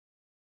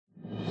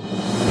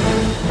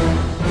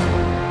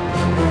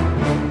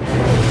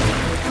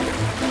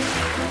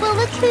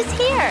who's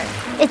here.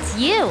 It's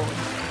you.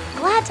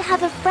 Glad to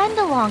have a friend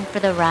along for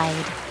the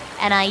ride.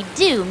 And I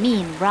do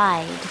mean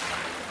ride.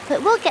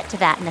 But we'll get to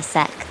that in a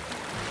sec.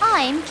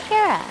 I'm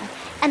Kara,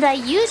 and I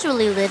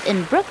usually live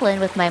in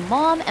Brooklyn with my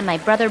mom and my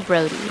brother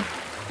Brody.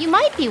 You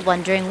might be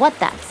wondering what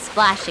that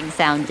splashing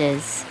sound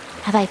is.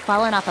 Have I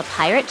fallen off a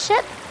pirate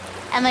ship?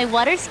 Am I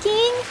water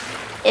skiing?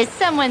 Is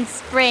someone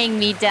spraying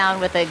me down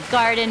with a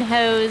garden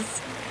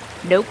hose?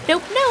 Nope.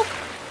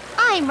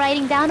 I'm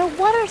riding down a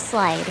water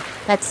slide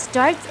that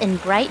starts in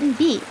Brighton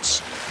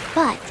Beach.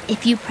 But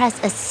if you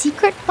press a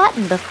secret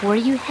button before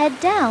you head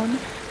down,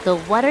 the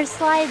water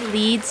slide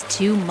leads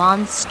to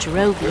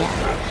Monstrovia,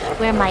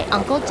 where my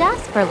Uncle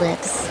Jasper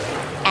lives.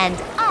 And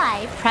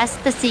I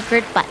pressed the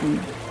secret button.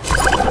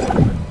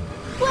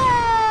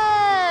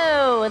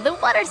 Whoa! The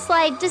water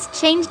slide just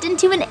changed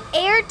into an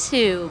air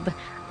tube.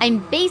 I'm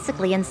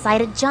basically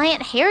inside a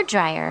giant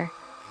hairdryer.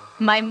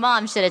 My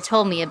mom should have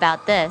told me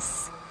about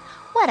this.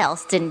 What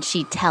else didn't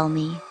she tell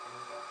me?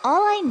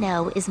 All I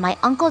know is my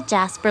Uncle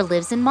Jasper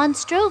lives in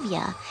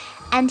Monstrovia,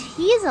 and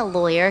he's a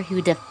lawyer who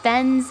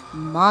defends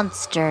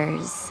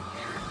monsters.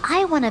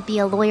 I want to be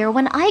a lawyer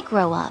when I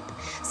grow up,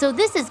 so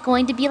this is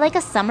going to be like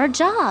a summer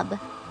job.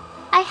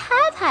 I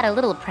have had a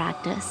little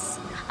practice.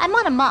 I'm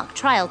on a mock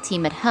trial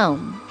team at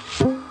home.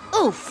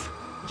 Oof!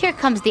 Here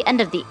comes the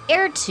end of the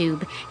air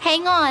tube.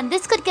 Hang on,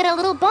 this could get a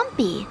little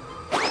bumpy.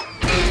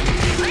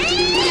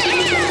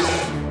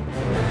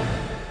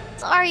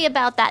 Sorry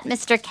about that,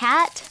 Mr.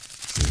 Cat.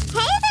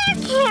 Hey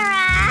there,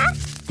 Kara!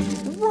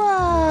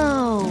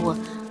 Whoa!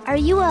 Are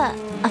you a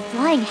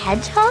flying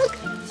hedgehog?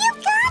 You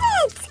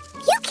got it!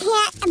 You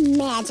can't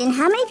imagine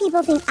how many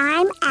people think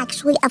I'm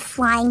actually a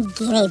flying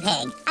guinea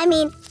pig. I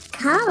mean,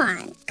 come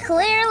on.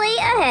 Clearly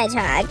a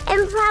hedgehog.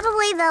 And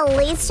probably the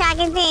least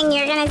shocking thing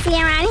you're gonna see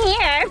around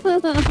here.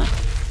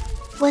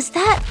 Was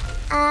that...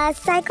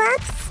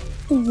 Cyclops?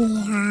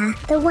 Yeah,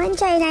 the one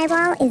giant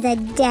eyeball is a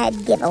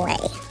dead giveaway.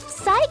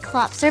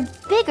 Cyclops are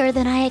bigger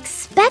than I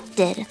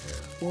expected.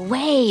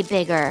 Way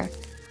bigger.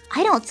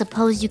 I don't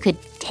suppose you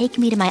could take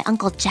me to my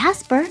Uncle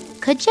Jasper,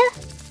 could you?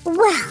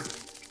 Well,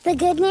 the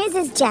good news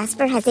is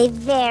Jasper has a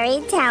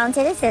very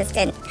talented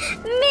assistant.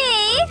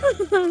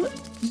 Me!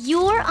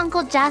 You're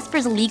Uncle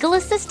Jasper's legal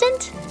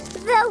assistant?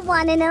 The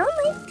one and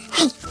only.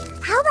 Hey,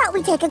 how about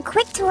we take a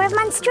quick tour of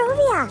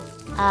Monstrovia?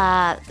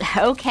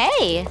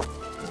 Okay.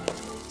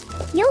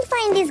 You'll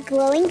find these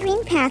glowing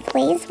green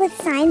pathways with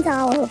signs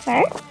all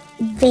over.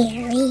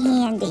 Very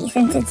handy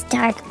since it's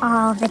dark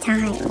all the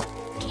time.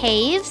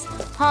 Caves,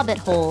 hobbit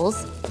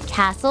holes,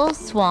 castle,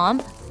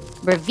 swamp,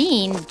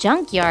 ravine,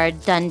 junkyard,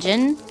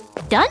 dungeon.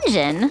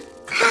 Dungeon?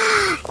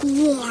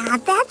 Yeah,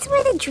 that's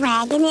where the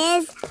dragon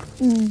is.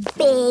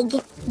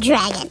 Big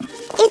dragon.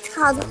 It's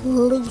called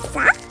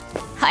Lisa.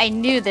 I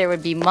knew there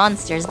would be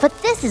monsters, but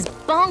this is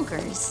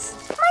bonkers.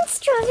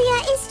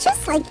 Monstrovia is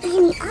just like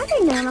any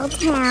other normal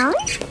town.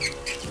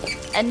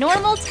 A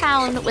normal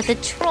town with a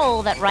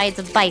troll that rides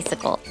a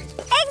bicycle.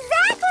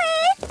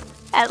 Exactly!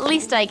 At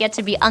least I get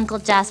to be Uncle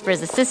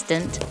Jasper's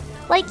assistant.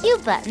 Like you,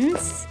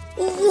 Buttons.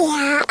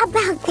 Yeah,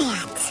 about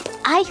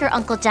that. I hear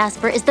Uncle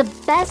Jasper is the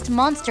best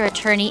monster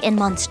attorney in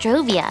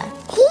Monstrovia.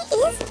 He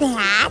is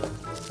that.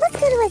 Let's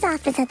go to his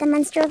office at the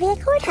Monstrovia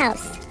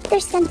courthouse.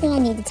 There's something I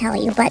need to tell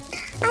you, but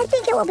I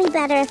think it will be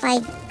better if I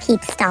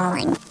keep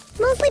stalling.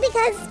 Mostly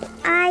because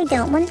I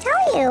don't want to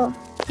tell you.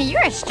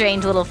 You're a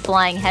strange little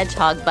flying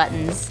hedgehog,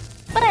 Buttons.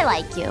 But I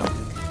like you.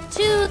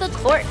 To the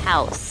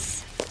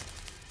courthouse.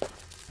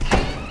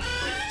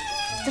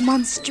 The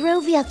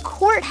Monstrovia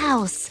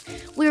courthouse,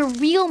 where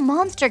real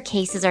monster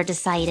cases are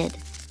decided.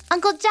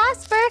 Uncle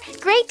Jasper,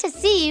 great to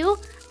see you.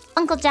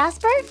 Uncle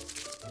Jasper?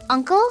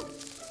 Uncle?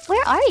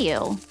 Where are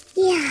you?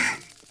 Yeah,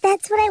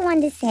 that's what I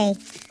wanted to say.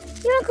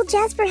 Your Uncle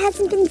Jasper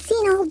hasn't been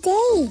seen all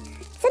day.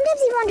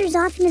 Sometimes he wanders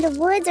off into the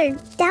woods or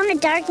down a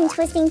dark and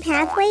twisting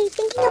pathway,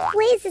 thinking up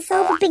ways to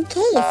solve a big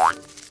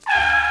case.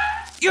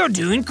 You're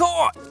doing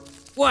court.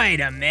 Wait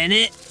a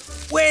minute.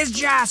 Where's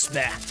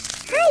Jasper?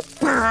 Hi,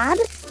 Bob.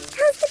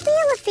 How's the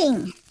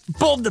bailiffing?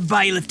 Bob the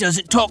bailiff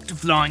doesn't talk to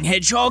flying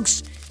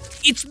hedgehogs.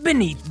 It's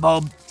beneath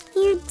Bob.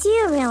 You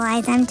do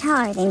realize I'm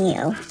taller than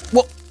you.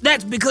 Well,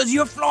 that's because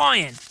you're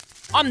flying.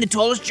 I'm the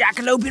tallest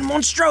jackalope in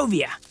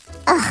Monstrovia.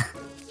 Ugh,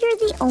 you're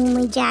the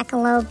only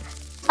jackalope.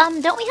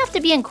 Don't we have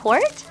to be in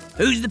court?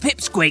 Who's the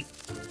pipsqueak?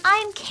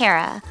 I'm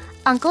Kara,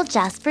 Uncle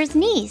Jasper's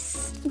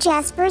niece.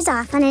 Jasper's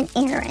off on an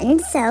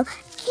errand, so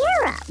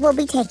Kara will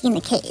be taking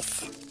the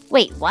case.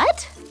 Wait,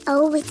 what?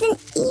 Oh, it's an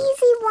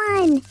easy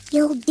one.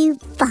 You'll do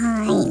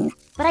fine.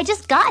 But I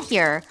just got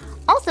here.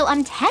 Also,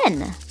 I'm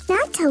 10.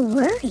 Not to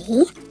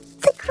worry.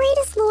 The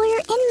greatest lawyer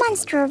in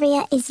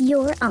Monstrovia is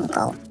your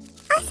uncle.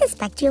 I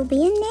suspect you'll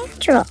be a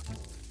natural.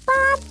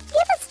 Bob,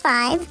 give us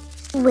 5.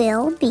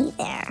 We'll be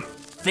there.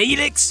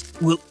 Felix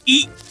will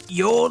eat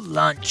your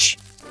lunch.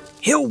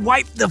 He'll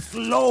wipe the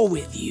floor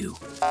with you.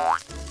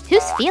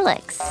 Who's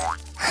Felix?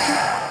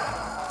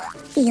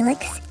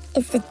 Felix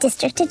is the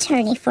district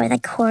attorney for the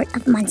court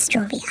of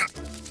Monstrovia.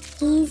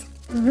 He's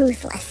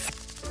ruthless.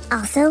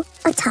 Also,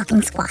 a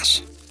talking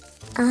squash.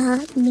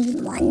 A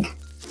mean one.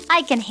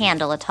 I can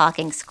handle a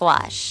talking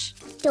squash.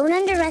 Don't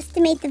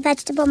underestimate the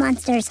vegetable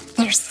monsters.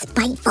 They're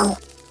spiteful.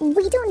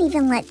 We don't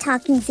even let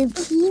talking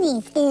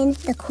zucchinis in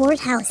the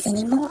courthouse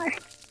anymore.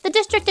 The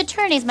district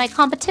attorney's my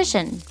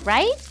competition,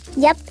 right?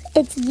 Yep,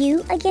 it's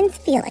you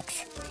against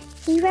Felix.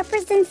 He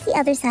represents the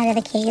other side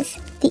of the case.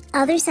 The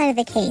other side of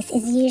the case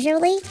is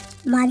usually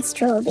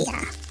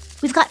Monstrovia.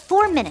 We've got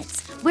 4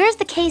 minutes. Where's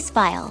the case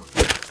file?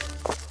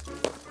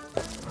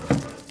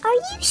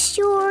 Are you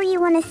sure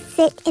you want to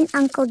sit in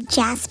Uncle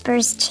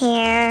Jasper's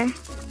chair?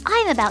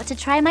 I'm about to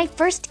try my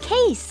first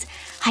case.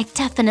 I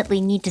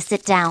definitely need to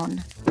sit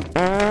down.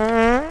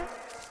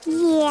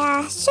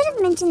 Yeah, should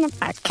have mentioned the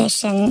fart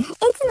cushion.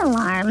 It's an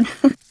alarm.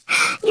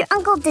 Your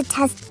uncle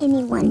detests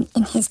anyone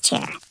in his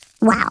chair.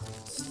 Wow,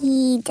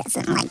 he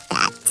doesn't like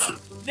that.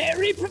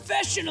 Very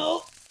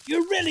professional.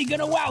 You're really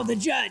gonna wow the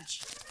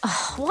judge.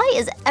 Why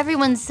is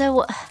everyone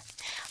so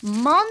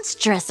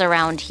monstrous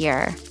around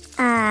here?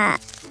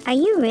 Are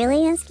you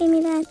really asking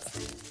me that?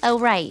 Oh,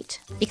 right,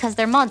 because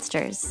they're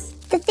monsters.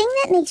 The thing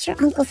that makes your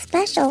uncle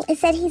special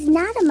is that he's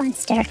not a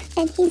monster,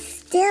 and he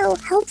still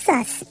helps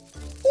us.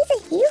 He's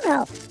a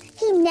hero.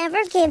 He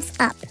never gives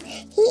up.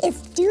 He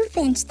is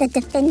Doofenshmirtz the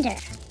Defender.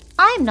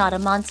 I'm not a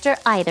monster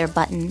either,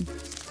 Button.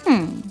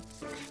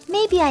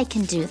 Maybe I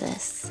can do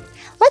this.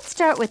 Let's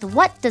start with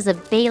what does a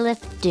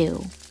bailiff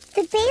do?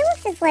 The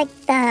bailiff is like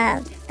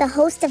the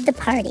host of the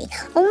party,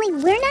 only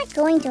we're not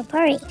going to a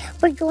party.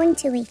 We're going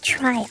to a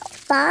trial.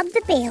 Bob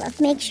the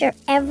bailiff makes sure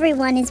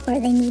everyone is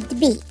where they need to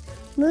be.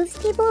 Moves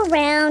people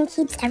around,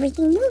 keeps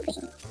everything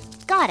moving.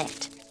 Got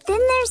it. Then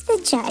there's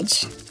the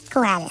judge,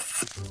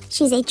 Gladys.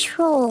 She's a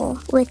troll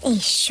with a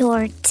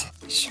short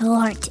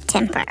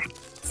temper.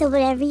 So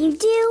whatever you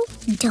do,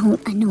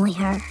 don't annoy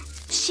her.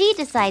 She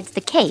decides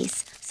the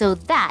case, so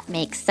that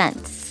makes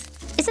sense.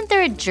 Isn't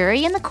there a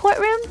jury in the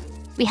courtroom?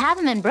 We have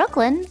them in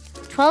Brooklyn.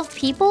 12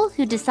 people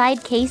who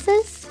decide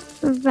cases?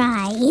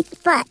 Right,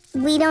 but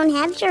we don't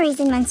have juries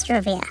in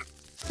Monstrovia.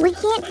 We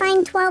can't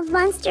find 12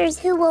 monsters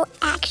who will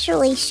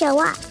actually show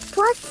up.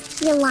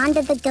 Plus,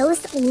 Yolanda the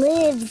ghost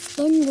lives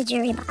in the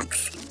jury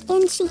box,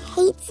 and she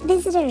hates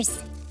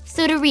visitors.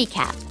 So to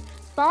recap,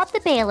 Bob the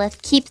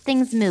bailiff keeps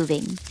things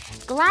moving.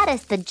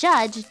 Gladys the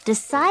judge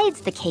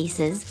decides the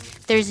cases.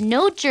 There's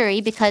no jury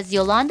because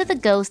Yolanda the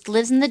ghost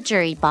lives in the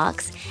jury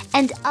box,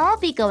 and I'll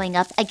be going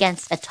up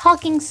against a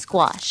talking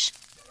squash,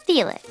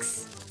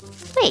 Felix.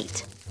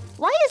 Wait,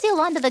 why is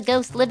Yolanda the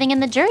ghost living in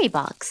the jury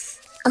box?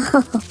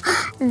 Oh,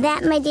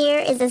 that, my dear,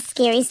 is a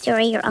scary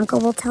story your uncle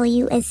will tell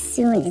you as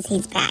soon as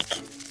he's back.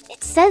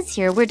 It says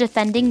here we're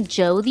defending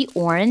Joe the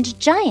Orange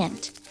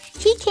Giant.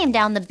 He came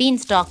down the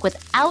beanstalk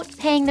without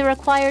paying the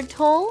required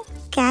toll.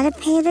 Gotta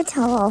pay the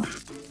toll.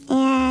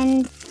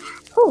 And,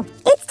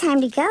 it's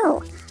time to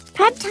go.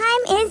 Prep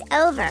time is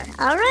over.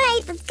 All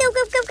right, let's go,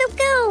 go, go, go,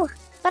 go.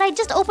 But I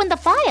just opened the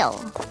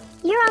file.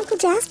 Your Uncle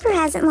Jasper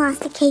hasn't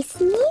lost a case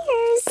in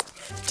years.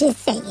 Just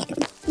saying.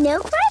 No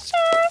pressure.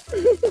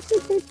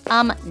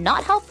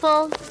 Not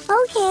helpful.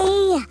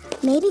 Okay,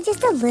 maybe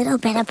just a little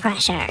bit of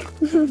pressure.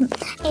 In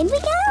we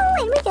go,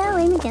 in we go,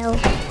 in we go.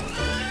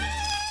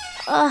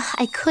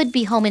 I could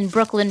be home in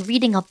Brooklyn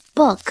reading a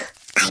book.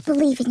 I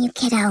believe in you,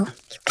 kiddo.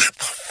 You got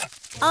this.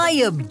 I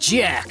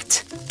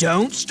object.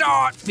 Don't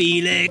start,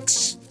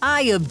 Felix.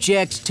 I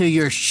object to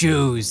your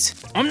shoes.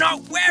 I'm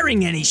not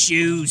wearing any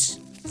shoes.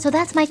 So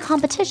that's my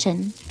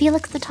competition,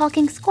 Felix the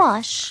Talking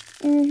Squash.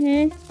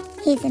 Mm-hmm.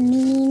 He's a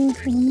mean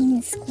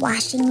green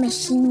squashing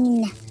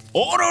machine.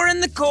 Order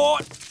in the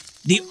court.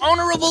 The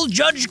Honorable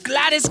Judge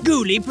Gladys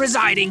Gooley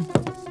presiding.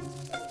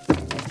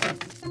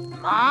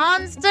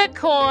 Monster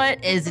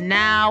Court is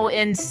now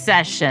in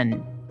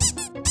session.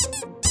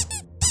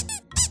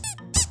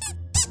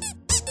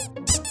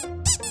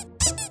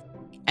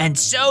 And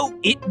so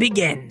it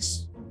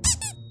begins.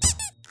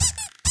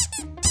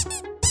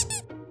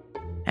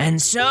 And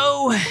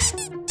so...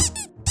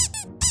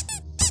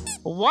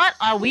 What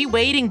are we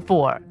waiting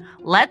for?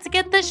 Let's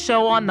get this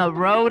show on the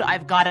road.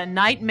 I've got a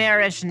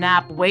nightmarish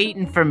nap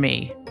waiting for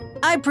me.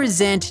 I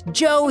present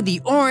Joe the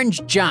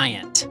Orange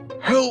Giant.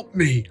 Help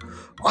me.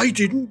 I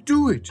didn't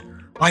do it.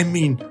 I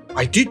mean,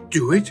 I did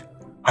do it.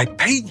 I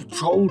paid the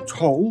troll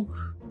toll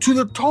to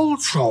the toll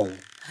troll.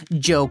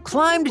 Joe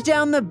climbed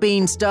down the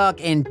beanstalk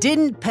and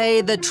didn't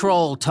pay the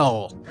troll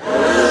toll.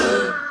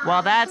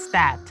 Well, that's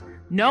that.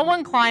 No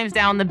one climbs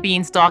down the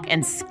beanstalk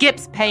and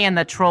skips paying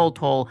the troll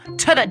toll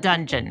to the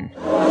dungeon.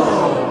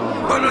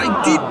 But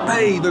I did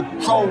pay the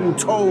troll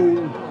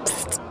toll.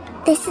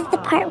 Psst. This is the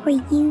part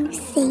where you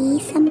say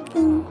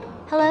something.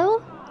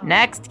 Hello?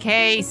 Next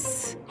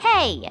case.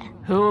 Hey,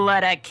 Who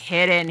let a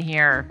kid in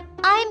here?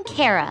 I'm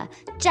Kara,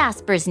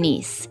 Jasper's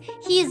niece.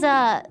 He's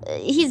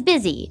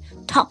busy.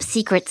 Top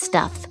secret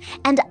stuff.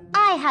 And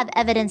I have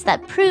evidence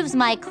that proves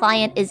my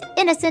client is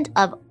innocent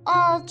of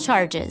all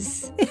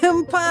charges.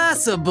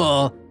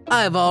 Impossible.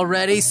 I've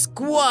already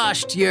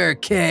squashed your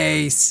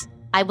case.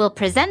 I will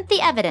present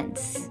the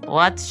evidence.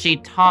 What's she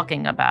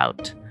talking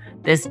about?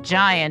 This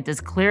giant is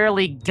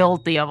clearly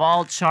guilty of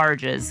all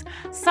charges.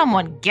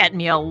 Someone get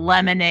me a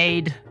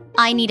lemonade.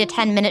 I need a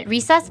 10-minute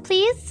recess,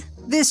 please.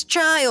 This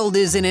child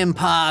is an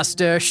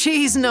imposter.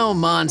 She's no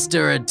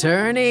monster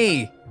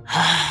attorney.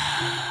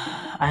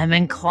 I'm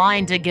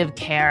inclined to give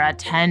Kara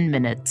 10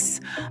 minutes,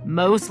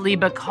 mostly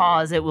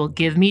because it will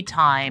give me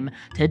time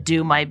to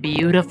do my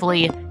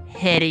beautifully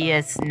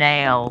hideous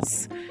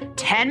nails.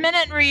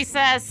 10-minute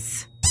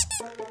recess.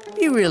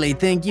 You really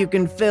think you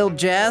can fill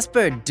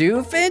Jasper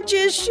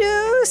Doofensh's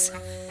shoes?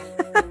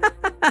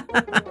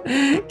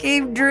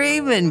 Keep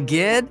dreaming,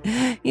 kid.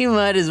 You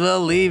might as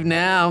well leave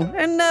now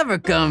and never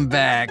come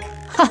back.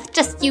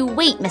 Just you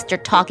wait,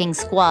 Mr. Talking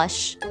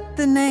Squash.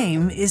 The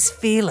name is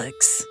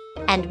Felix.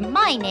 And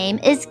my name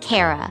is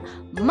Kara,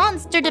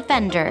 Monster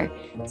Defender.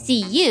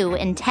 See you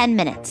in 10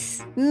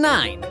 minutes.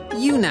 9.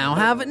 You now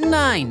have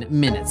 9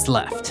 minutes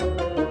left.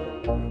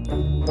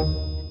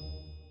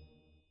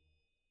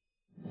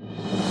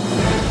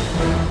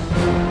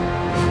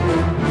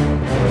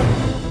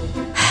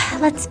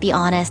 Let's be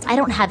honest, I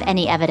don't have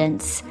any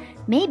evidence.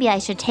 Maybe I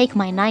should take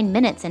my 9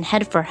 minutes and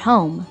head for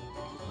home.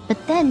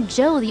 But then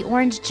Joe the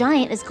Orange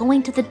Giant is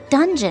going to the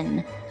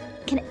dungeon.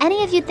 Can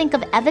any of you think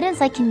of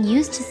evidence I can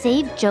use to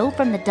save Joe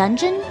from the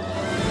dungeon?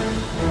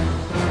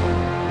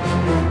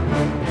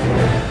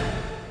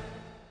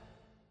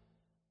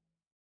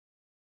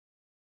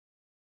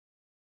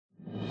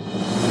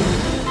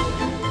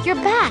 You're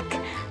back!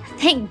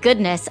 Thank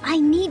goodness, I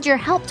need your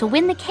help to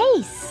win the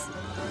case.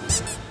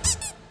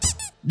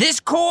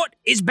 This court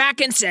is back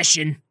in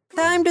session.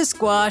 Time to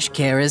squash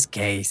Kara's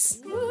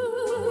case.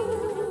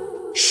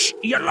 Shh,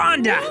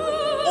 Yolanda!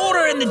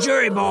 Order in the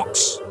jury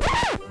box.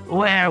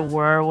 Where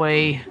were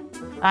we?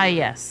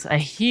 Yes, a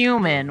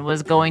human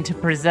was going to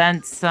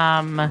present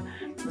some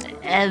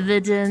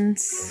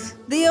evidence.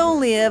 The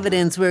only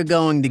evidence we're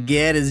going to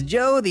get is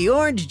Joe the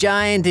Orange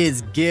Giant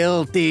is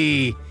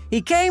guilty.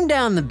 He came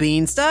down the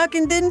beanstalk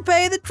and didn't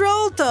pay the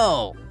troll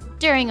toll.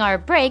 During our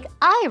break,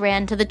 I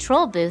ran to the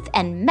troll booth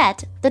and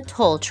met the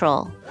toll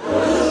troll.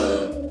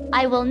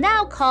 I will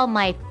now call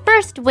my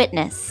first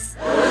witness.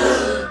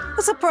 A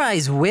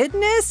surprise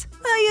witness?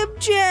 I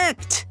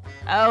object.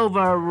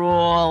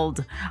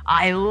 Overruled.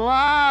 I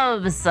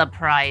love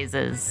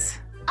surprises.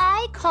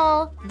 I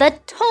call the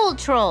toll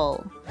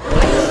troll.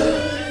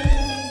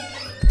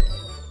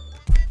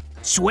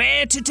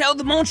 Swear to tell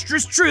the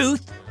monstrous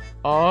truth.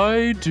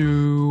 I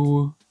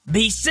do.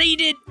 Be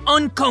seated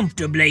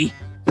uncomfortably.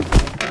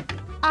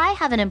 I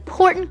have an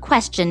important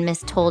question,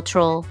 Miss Toll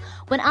Troll.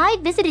 When I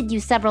visited you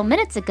several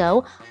minutes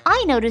ago,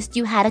 I noticed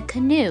you had a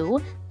canoe,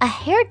 a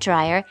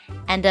hairdryer,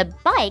 and a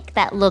bike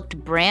that looked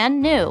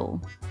brand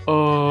new.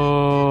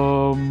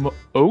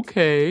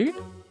 Okay.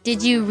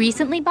 Did you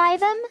recently buy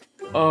them?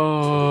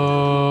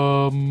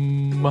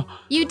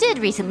 You did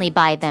recently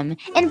buy them.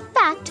 In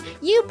fact,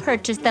 you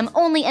purchased them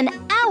only an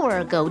hour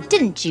ago,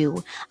 didn't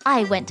you?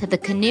 I went to the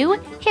canoe,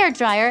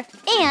 hairdryer,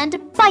 and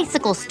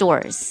bicycle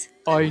stores.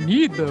 I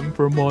need them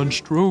for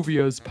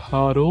Monstrovia's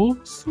paddle,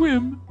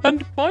 swim,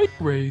 and bike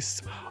race.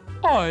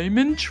 I'm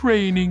in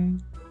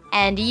training.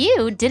 And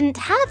you didn't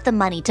have the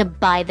money to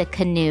buy the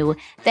canoe,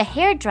 the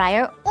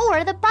hairdryer,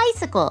 or the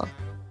bicycle,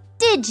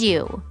 did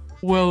you?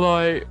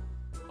 Well,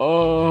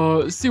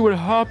 see what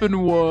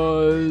happened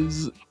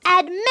was...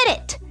 Admit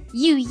it!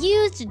 You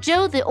used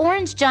Joe the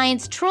Orange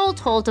Giant's troll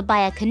toll to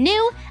buy a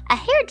canoe, a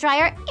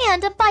hairdryer,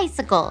 and a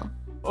bicycle.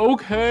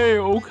 Okay,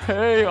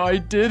 I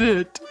did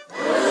it.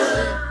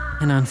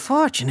 An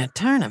unfortunate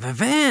turn of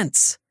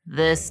events.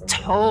 This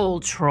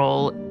toll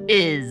troll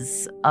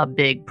is a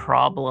big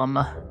problem.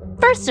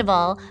 First of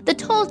all, the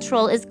toll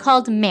troll is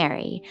called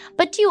Mary,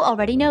 but you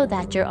already know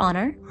that, Your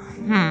Honor.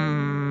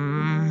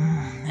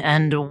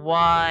 And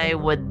why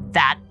would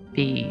that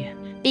be?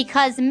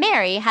 Because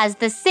Mary has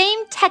the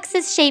same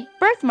Texas-shaped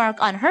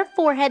birthmark on her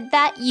forehead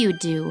that you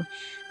do.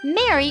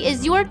 Mary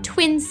is your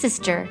twin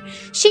sister.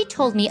 She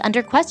told me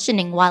under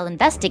questioning while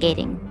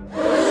investigating.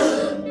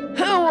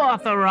 Who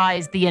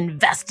authorized the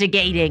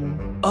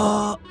investigating?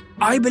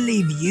 I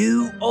believe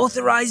you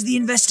authorized the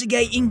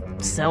investigating.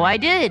 So I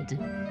did.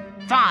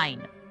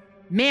 Fine.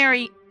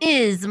 Mary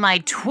is my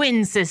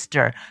twin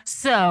sister.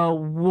 So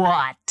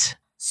what?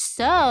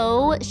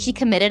 So she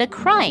committed a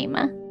crime.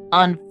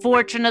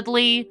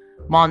 Unfortunately,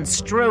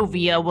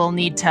 Monstrovia will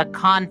need to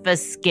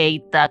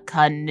confiscate the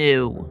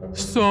canoe.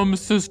 Some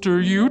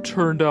sister you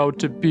turned out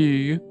to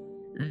be.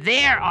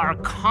 There are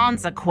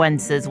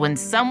consequences when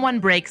someone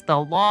breaks the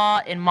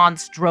law in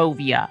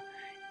Monstrovia.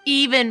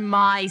 Even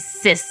my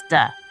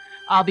sister.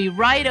 I'll be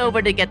right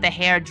over to get the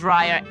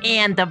hairdryer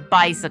and the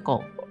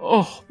bicycle.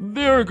 Oh,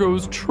 there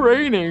goes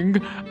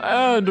training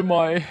and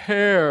my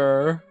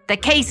hair. The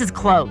case is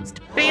closed.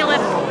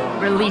 Bailiff,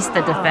 release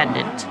the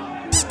defendant.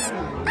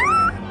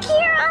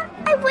 Kara,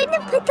 I wouldn't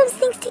have put those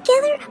things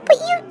together, but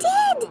you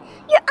did.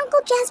 Your Uncle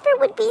Jasper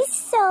would be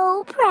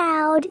so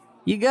proud.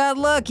 You got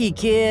lucky,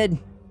 kid.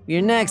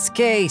 Your next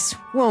case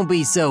won't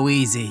be so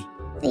easy.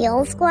 The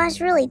old squash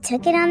really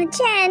took it on the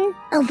chin.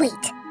 Oh, wait.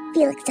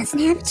 Felix doesn't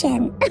have a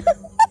chin.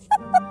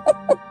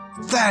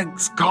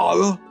 Thanks,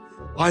 Carla.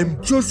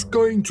 I'm just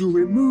going to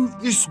remove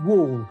this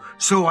wall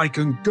so I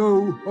can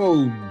go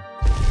home.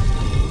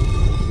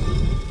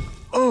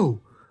 Oh,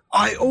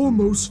 I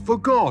almost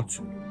forgot.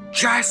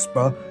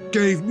 Jasper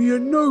gave me a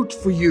note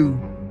for you.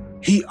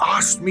 He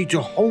asked me to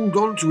hold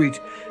on to it,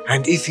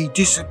 and if he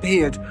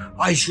disappeared,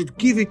 I should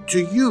give it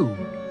to you.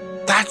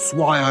 That's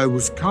why I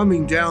was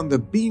coming down the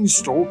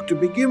beanstalk to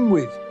begin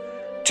with,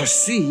 to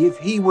see if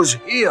he was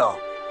here.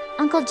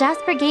 Uncle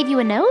Jasper gave you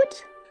a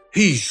note?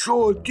 He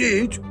sure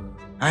did.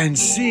 And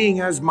seeing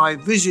as my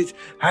visit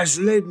has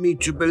led me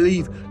to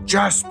believe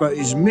Jasper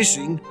is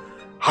missing,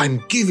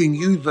 I'm giving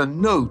you the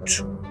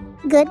note.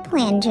 Good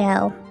plan,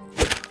 Joe.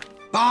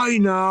 Bye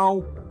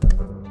now.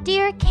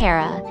 Dear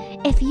Kara,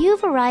 if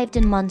you've arrived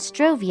in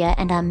Monstrovia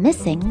and I'm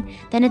missing,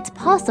 then it's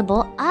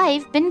possible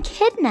I've been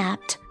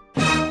kidnapped.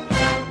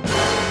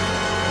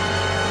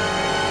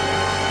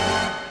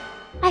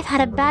 I've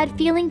had a bad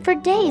feeling for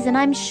days, and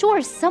I'm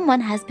sure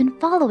someone has been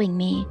following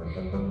me.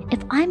 If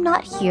I'm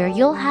not here,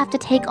 you'll have to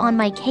take on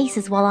my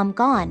cases while I'm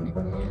gone.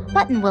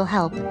 Button will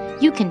help.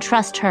 You can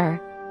trust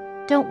her.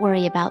 Don't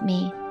worry about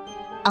me.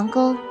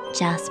 Uncle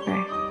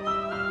Jasper.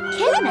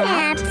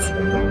 Kidnapped?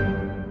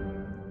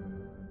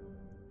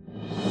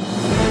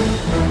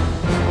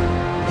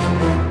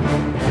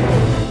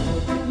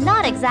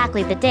 Not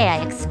exactly the day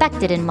I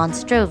expected in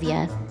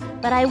Monstrovia,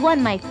 but I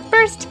won my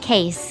first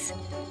case.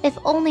 If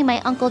only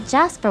my Uncle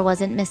Jasper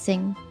wasn't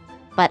missing.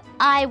 But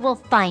I will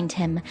find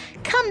him.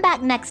 Come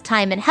back next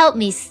time and help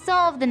me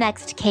solve the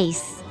next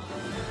case.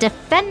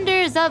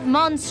 Defenders of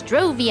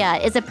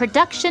Monstrovia is a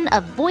production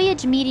of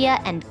Voyage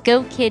Media and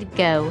Go Kid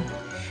Go.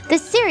 The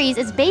series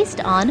is based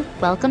on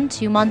Welcome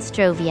to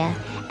Monstrovia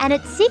and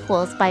its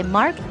sequels by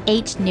Mark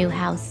H.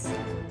 Newhouse.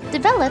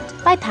 Developed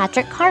by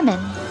Patrick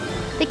Carman.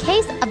 The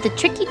case of the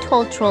Tricky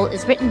Toll Troll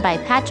is written by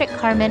Patrick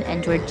Carman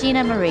and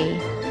Georgina Marie.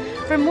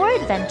 For more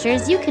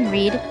adventures, you can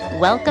read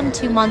Welcome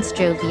to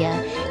Monstrovia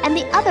and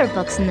the other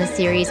books in the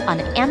series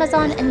on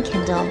Amazon and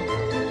Kindle.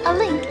 A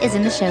link is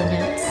in the show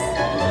notes.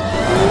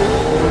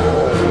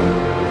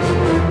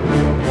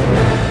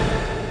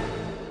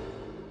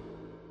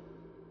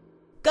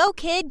 Go,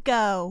 kid,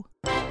 go.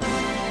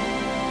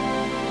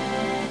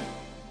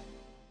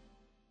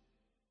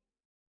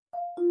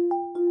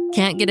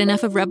 Can't get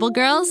enough of Rebel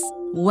Girls?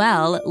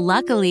 Well,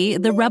 luckily,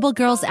 the Rebel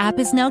Girls app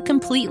is now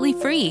completely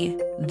free.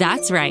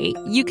 That's right.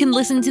 You can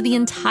listen to the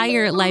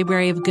entire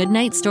library of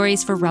goodnight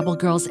stories for Rebel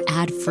Girls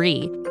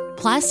ad-free.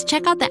 Plus,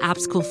 check out the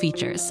app's cool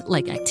features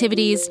like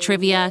activities,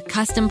 trivia,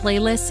 custom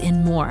playlists,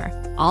 and more.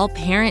 All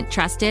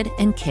parent-trusted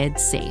and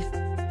kids-safe.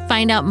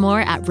 Find out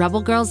more at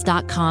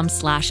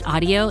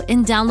rebelgirls.com/audio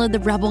and download the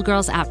Rebel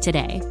Girls app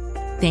today.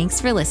 Thanks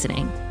for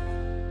listening.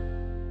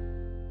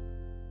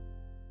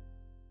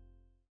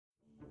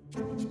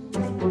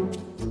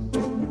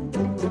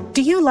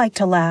 Do you like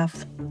to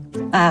laugh?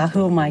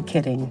 Who am I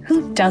kidding?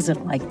 Who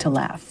doesn't like to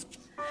laugh?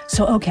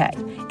 So, okay,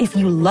 if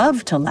you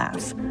love to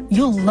laugh,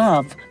 you'll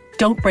love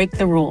Don't Break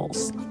the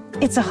Rules.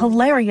 It's a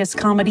hilarious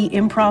comedy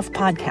improv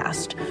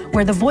podcast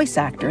where the voice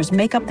actors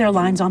make up their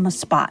lines on the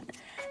spot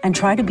and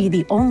try to be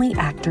the only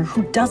actor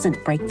who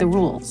doesn't break the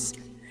rules.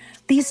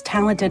 These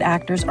talented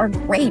actors are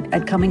great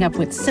at coming up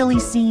with silly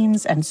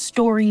scenes and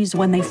stories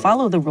when they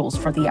follow the rules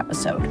for the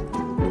episode.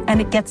 And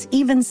it gets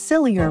even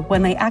sillier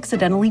when they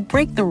accidentally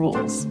break the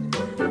rules.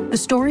 The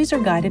stories are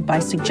guided by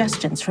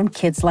suggestions from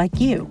kids like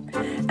you,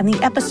 and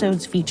the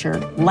episodes feature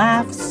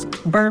laughs,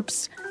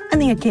 burps, and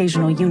the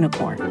occasional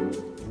unicorn.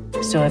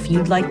 So if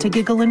you'd like to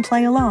giggle and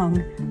play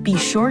along, be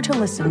sure to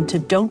listen to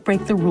Don't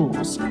Break the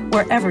Rules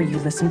wherever you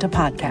listen to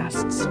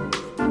podcasts.